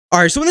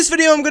Alright, so in this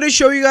video, I'm going to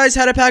show you guys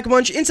how to pack a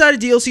punch inside of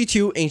DLC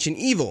 2 Ancient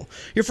Evil.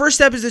 Your first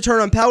step is to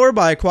turn on power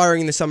by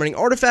acquiring the summoning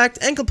artifact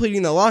and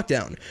completing the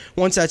lockdown.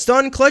 Once that's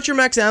done, collect your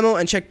max ammo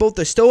and check both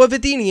the Stoa of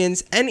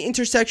Athenians and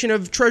intersection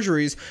of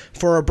treasuries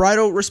for a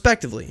bridle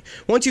respectively.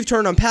 Once you've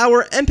turned on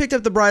power and picked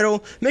up the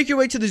bridle, make your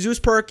way to the Zeus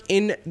perk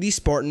in the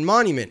Spartan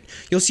Monument.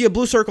 You'll see a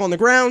blue circle on the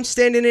ground,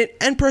 stand in it,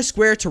 and press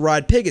square to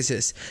ride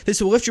Pegasus. This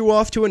will lift you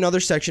off to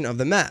another section of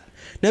the map.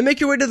 Now make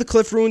your way to the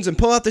cliff ruins and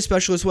pull out the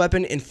specialist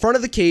weapon in front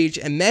of the cage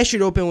and mash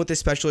it open with the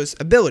specialist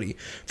ability.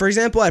 For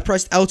example, I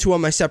pressed L2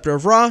 on my Scepter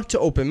of Ra to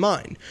open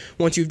mine.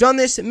 Once you've done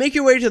this, make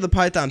your way to the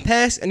Python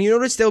Pass and you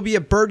notice there will be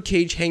a bird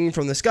cage hanging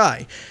from the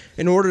sky.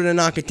 In order to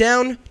knock it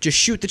down, just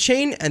shoot the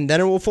chain and then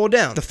it will fall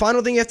down. The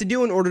final thing you have to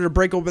do in order to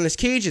break open this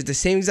cage is the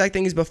same exact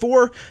thing as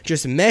before.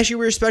 Just mash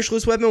your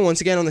specialist weapon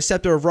once again on the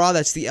Scepter of Ra,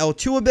 that's the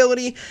L2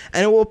 ability,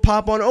 and it will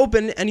pop on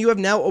open and you have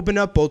now opened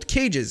up both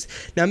cages.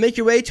 Now make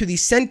your way to the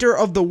center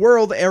of the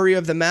world area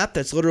of the map.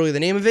 That's literally the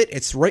name of it.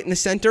 It's right in the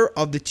center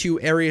of the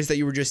two areas that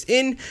you were just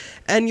in,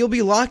 and you'll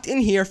be locked in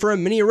here for a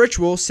mini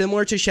ritual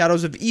similar to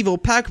Shadows of Evil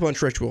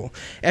Pack-a-Punch ritual.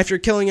 After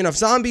killing enough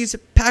zombies,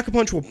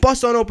 Pack-a-Punch will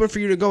bust on open for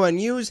you to go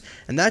and use,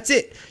 and that's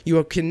it.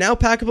 You can now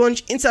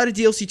Pack-a-Punch inside of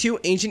DLC 2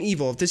 Ancient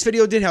Evil. If this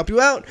video did help you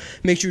out,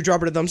 make sure you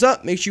drop it a thumbs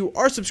up, make sure you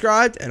are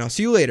subscribed, and I'll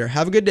see you later.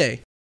 Have a good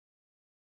day.